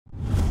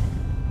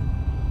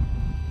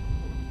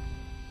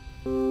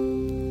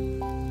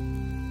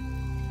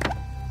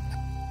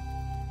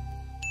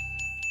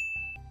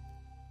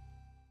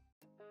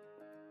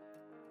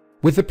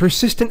With a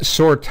persistent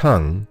sore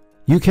tongue,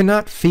 you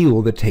cannot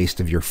feel the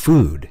taste of your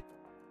food.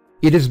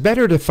 It is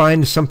better to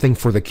find something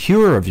for the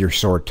cure of your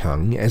sore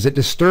tongue, as it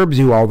disturbs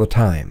you all the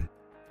time.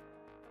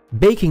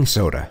 Baking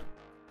soda.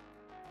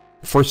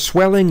 For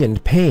swelling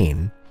and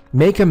pain,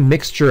 make a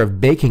mixture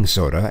of baking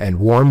soda and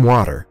warm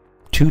water,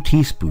 2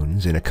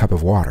 teaspoons in a cup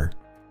of water,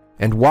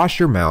 and wash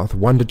your mouth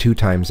 1 to 2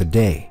 times a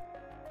day.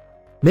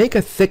 Make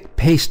a thick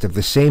paste of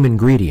the same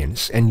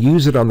ingredients and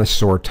use it on the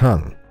sore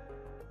tongue.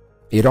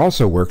 It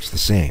also works the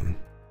same.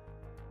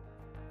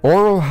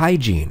 Oral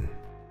hygiene.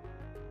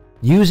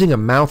 Using a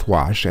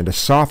mouthwash and a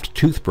soft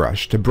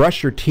toothbrush to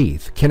brush your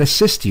teeth can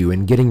assist you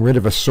in getting rid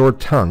of a sore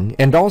tongue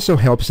and also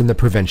helps in the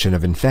prevention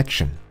of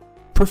infection.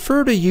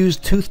 Prefer to use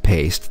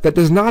toothpaste that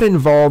does not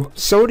involve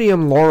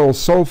sodium lauryl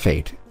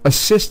sulfate,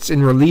 assists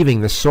in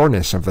relieving the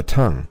soreness of the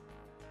tongue.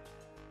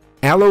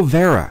 Aloe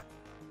vera.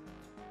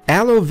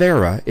 Aloe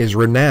vera is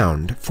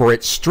renowned for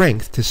its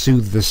strength to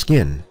soothe the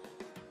skin.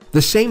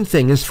 The same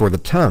thing is for the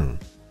tongue.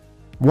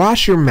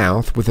 Wash your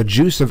mouth with a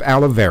juice of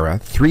aloe vera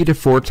 3 to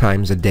 4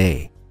 times a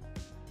day.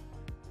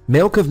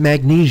 Milk of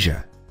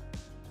magnesia.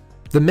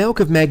 The milk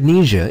of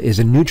magnesia is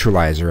a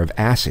neutralizer of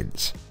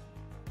acids.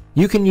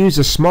 You can use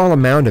a small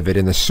amount of it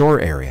in the sore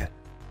area.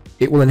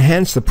 It will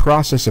enhance the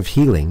process of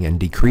healing and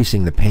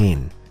decreasing the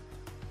pain.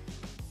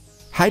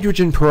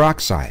 Hydrogen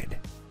peroxide.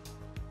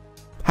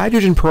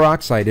 Hydrogen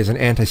peroxide is an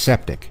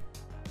antiseptic.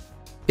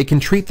 It can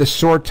treat the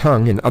sore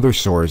tongue and other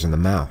sores in the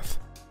mouth.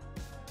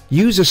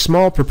 Use a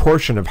small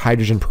proportion of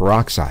hydrogen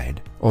peroxide,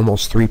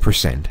 almost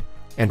 3%,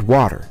 and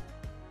water.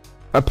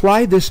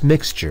 Apply this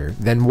mixture,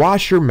 then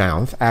wash your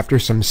mouth after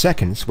some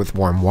seconds with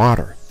warm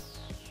water.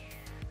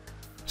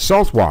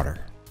 Salt water.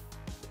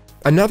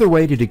 Another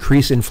way to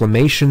decrease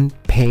inflammation,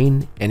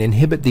 pain, and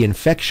inhibit the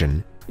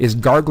infection is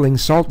gargling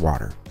salt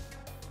water.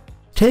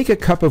 Take a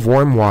cup of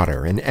warm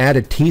water and add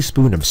a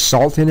teaspoon of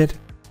salt in it,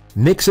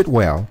 mix it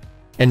well,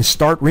 and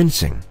start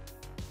rinsing.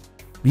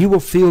 You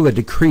will feel a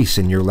decrease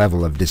in your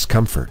level of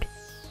discomfort.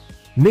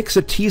 Mix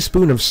a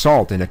teaspoon of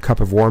salt in a cup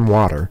of warm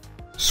water,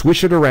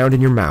 swish it around in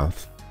your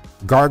mouth,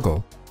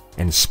 gargle,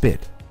 and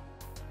spit.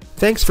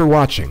 Thanks for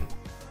watching.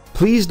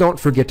 Please don't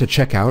forget to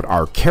check out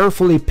our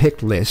carefully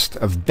picked list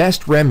of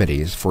best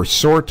remedies for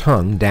sore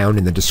tongue down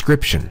in the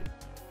description.